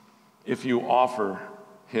 if you offer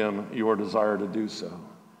him your desire to do so.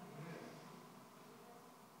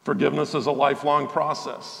 Forgiveness is a lifelong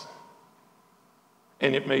process,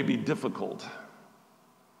 and it may be difficult.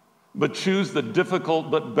 But choose the difficult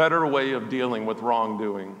but better way of dealing with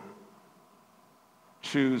wrongdoing.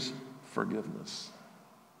 Choose forgiveness.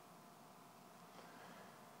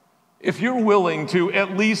 If you're willing to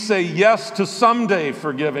at least say yes to someday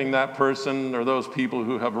forgiving that person or those people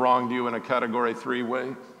who have wronged you in a Category 3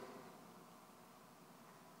 way,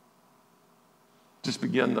 just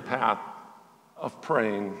begin the path of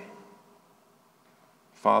praying,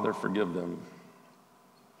 Father, forgive them,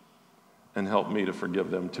 and help me to forgive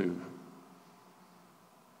them too.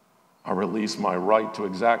 I release my right to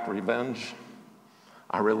exact revenge.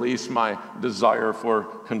 I release my desire for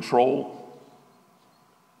control.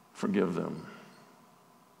 Forgive them,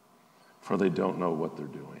 for they don't know what they're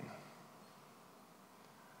doing.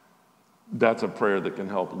 That's a prayer that can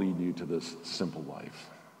help lead you to this simple life.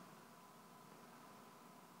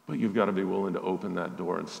 But you've got to be willing to open that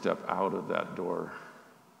door and step out of that door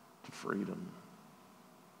to freedom.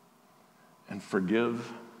 And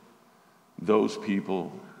forgive those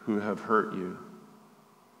people who have hurt you,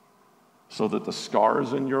 so that the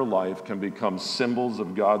scars in your life can become symbols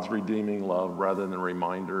of God's redeeming love rather than a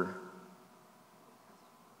reminder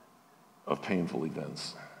of painful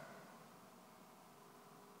events.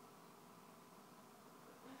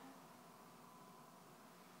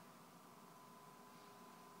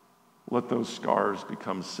 let those scars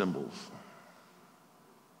become symbols.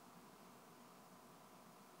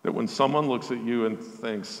 That when someone looks at you and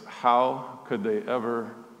thinks, how could they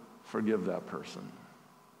ever forgive that person?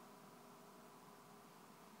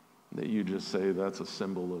 That you just say, that's a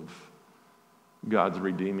symbol of God's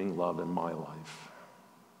redeeming love in my life.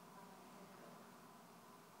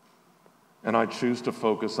 And I choose to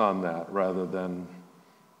focus on that rather than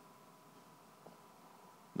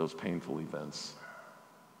those painful events.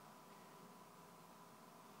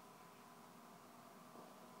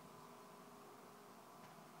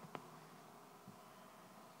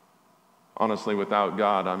 Honestly, without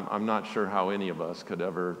God, I'm not sure how any of us could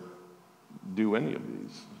ever do any of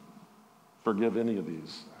these, forgive any of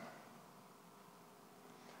these.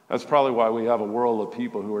 That's probably why we have a world of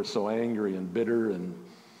people who are so angry and bitter and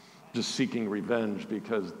just seeking revenge,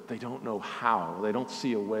 because they don't know how. They don't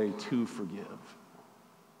see a way to forgive.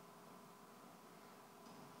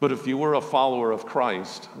 But if you were a follower of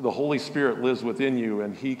Christ, the Holy Spirit lives within you,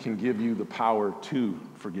 and He can give you the power to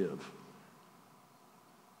forgive.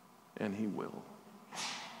 And He will.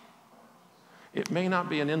 It may not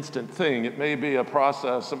be an instant thing. It may be a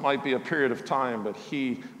process. It might be a period of time, but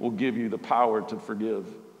He will give you the power to forgive.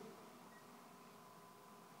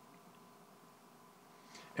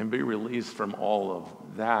 And be released from all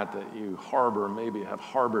of that you harbor, maybe have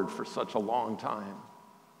harbored for such a long time.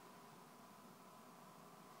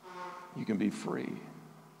 You can be free.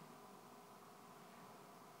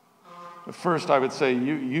 But first, I would say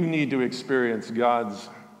you need to experience God's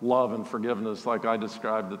love and forgiveness like I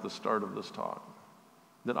described at the start of this talk,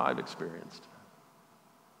 that I've experienced.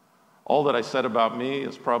 All that I said about me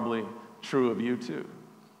is probably true of you too.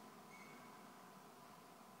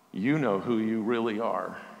 You know who you really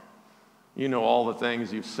are. You know all the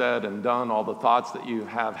things you've said and done, all the thoughts that you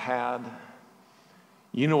have had.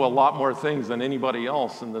 You know a lot more things than anybody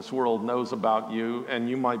else in this world knows about you, and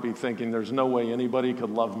you might be thinking, there's no way anybody could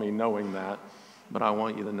love me knowing that, but I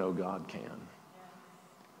want you to know God can.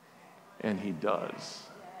 And He does.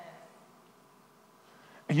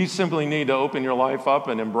 You simply need to open your life up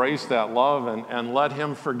and embrace that love and let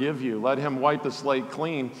Him forgive you. Let Him wipe the slate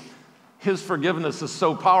clean. His forgiveness is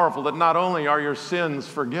so powerful that not only are your sins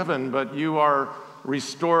forgiven, but you are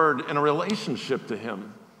restored in a relationship to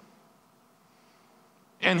Him.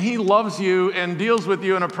 And He loves you and deals with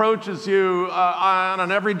you and approaches you on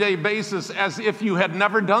an everyday basis as if you had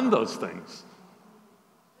never done those things.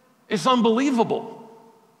 It's unbelievable.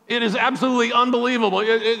 It is absolutely unbelievable.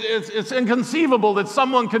 It's inconceivable that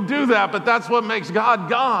someone could do that, but that's what makes God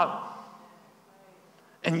God.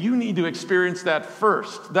 And you need to experience that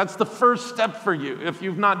first. That's the first step for you. If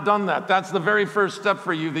you've not done that, that's the very first step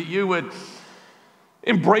for you, that you would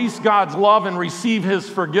embrace God's love and receive His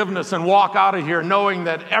forgiveness and walk out of here knowing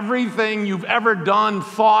that everything you've ever done,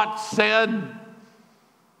 thought, said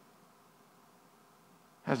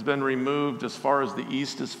has been removed as far as the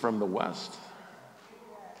east is from the west.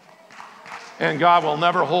 And God will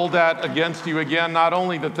never hold that against you again, not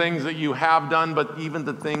only the things that you have done, but even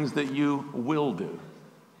the things that you will do.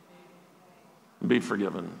 Be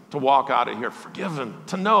forgiven, to walk out of here forgiven,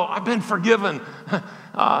 to know I've been forgiven.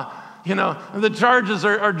 The charges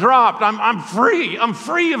are dropped. I'm free. I'm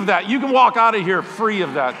free of that. You can walk out of here free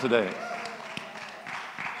of that today.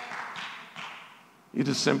 You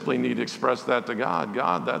just simply need to express that to God.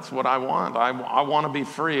 God, that's what I want. I want to be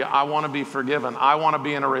free. I want to be forgiven. I want to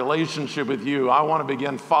be in a relationship with you. I want to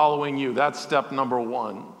begin following you. That's step number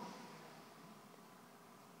one.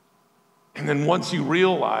 And then once you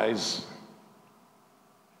realize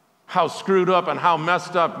how screwed up and how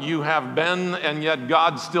messed up you have been, and yet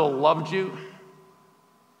God still loved you,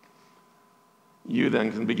 you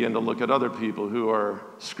then can begin to look at other people who are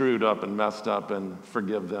screwed up and messed up and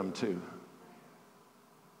forgive them too.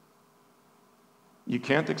 You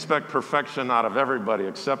can't expect perfection out of everybody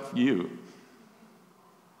except you.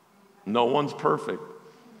 No one's perfect.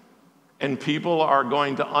 And people are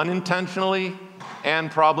going to unintentionally and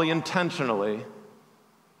probably intentionally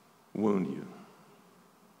wound you.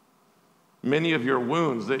 Many of your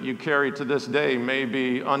wounds that you carry to this day may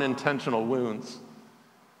be unintentional wounds.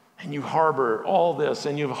 And you harbor all this,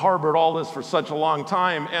 and you've harbored all this for such a long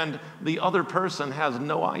time, and the other person has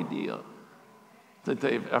no idea that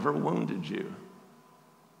they've ever wounded you.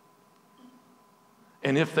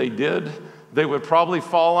 And if they did, they would probably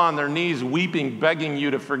fall on their knees weeping, begging you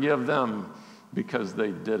to forgive them because they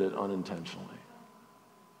did it unintentionally.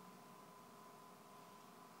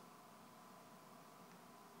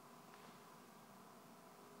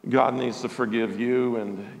 God needs to forgive you,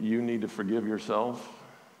 and you need to forgive yourself,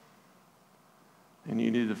 and you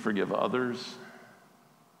need to forgive others.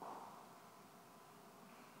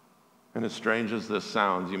 And as strange as this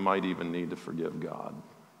sounds, you might even need to forgive God.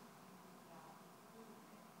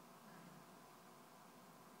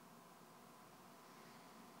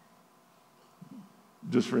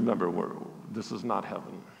 Just remember, this is not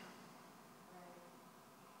heaven.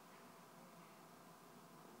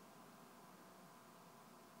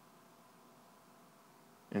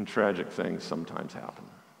 And tragic things sometimes happen.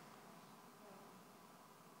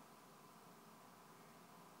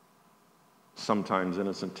 Sometimes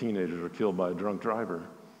innocent teenagers are killed by a drunk driver.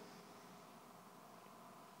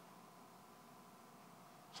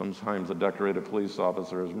 Sometimes a decorated police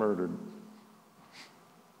officer is murdered.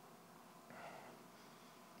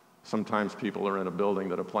 Sometimes people are in a building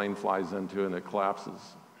that a plane flies into and it collapses.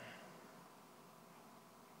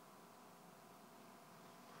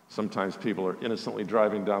 Sometimes people are innocently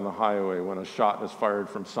driving down the highway when a shot is fired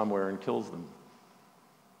from somewhere and kills them.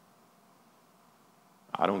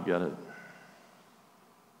 I don't get it.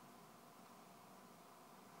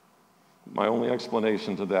 My only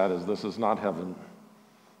explanation to that is this is not heaven.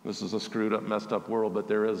 This is a screwed up, messed up world, but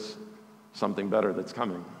there is something better that's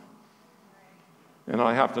coming. And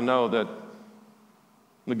I have to know that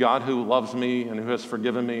the God who loves me and who has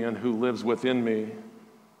forgiven me and who lives within me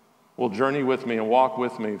will journey with me and walk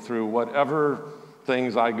with me through whatever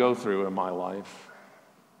things I go through in my life.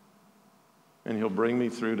 And he'll bring me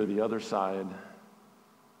through to the other side.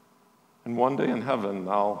 And one day in heaven,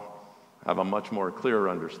 I'll have a much more clearer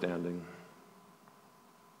understanding.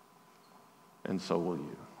 And so will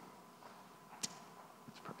you.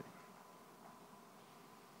 Let's pray.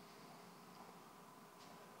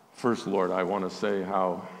 First, Lord, I want to say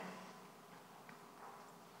how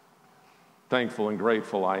thankful and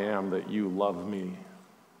grateful I am that you love me.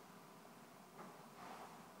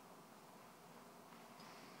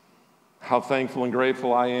 How thankful and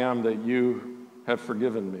grateful I am that you have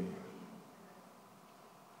forgiven me.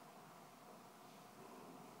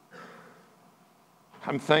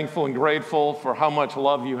 I'm thankful and grateful for how much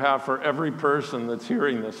love you have for every person that's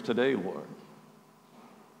hearing this today, Lord.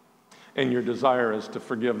 And your desire is to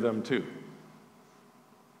forgive them too.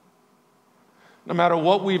 No matter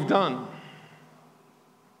what we've done,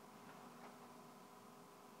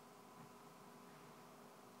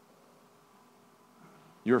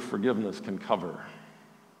 your forgiveness can cover.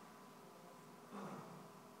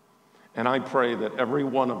 And I pray that every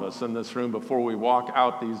one of us in this room, before we walk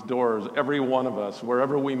out these doors, every one of us,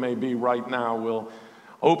 wherever we may be right now, will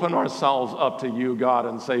open ourselves up to you, God,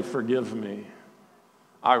 and say, forgive me.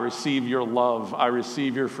 I receive your love, I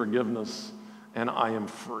receive your forgiveness, and I am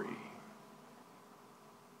free.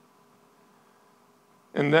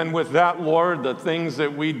 And then with that, Lord, the things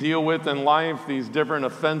that we deal with in life, these different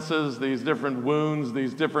offenses, these different wounds,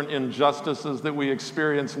 these different injustices that we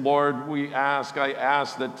experience, Lord, I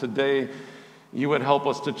ask that today you would help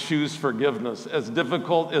us to choose forgiveness. As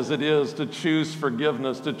difficult as it is to choose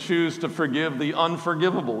forgiveness, to choose to forgive the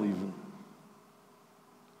unforgivable even.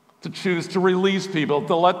 To choose to release people,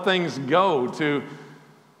 to let things go, to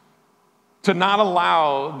not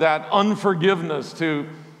allow that unforgiveness to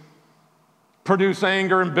produce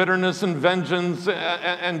anger and bitterness and vengeance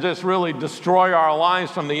and just really destroy our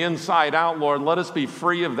lives from the inside out, Lord. Let us be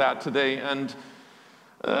free of that today. And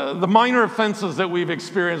the minor offenses that we've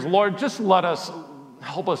experienced, Lord, just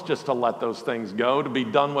help us just to let those things go, to be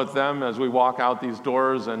done with them as we walk out these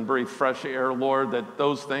doors and breathe fresh air, Lord, that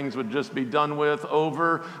those things would just be done with,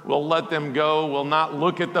 over. We'll let them go. We'll not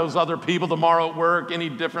look at those other people tomorrow at work any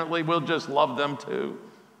differently. We'll just love them too.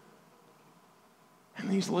 And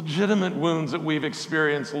these legitimate wounds that we've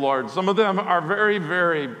experienced, Lord, some of them are very,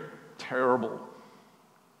 very terrible.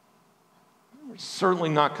 We're certainly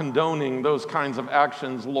not condoning those kinds of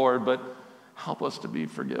actions, Lord, but help us to be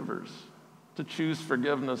forgivers, to choose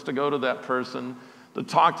forgiveness, to go to that person, to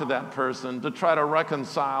talk to that person, to try to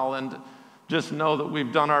reconcile, and just know that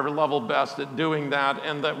we've done our level best at doing that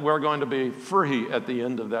and that we're going to be free at the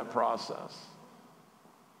end of that process.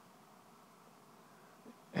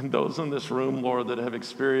 And those in this room, Lord, that have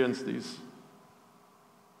experienced these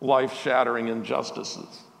life-shattering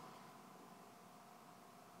injustices,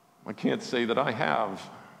 I can't say that I have,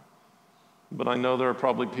 but I know there are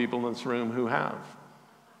probably people in this room who have.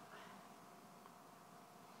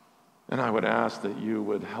 And I would ask that you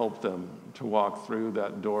would help them to walk through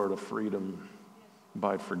that door to freedom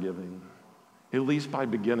by forgiving, at least by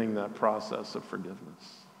beginning that process of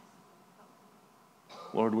forgiveness.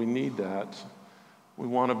 Lord, we need that. We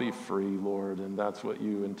want to be free, Lord, and that's what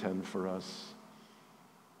you intend for us.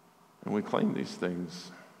 And we claim these things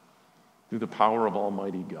through the power of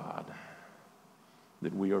Almighty God,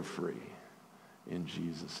 that we are free. In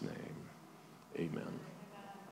Jesus' name, amen.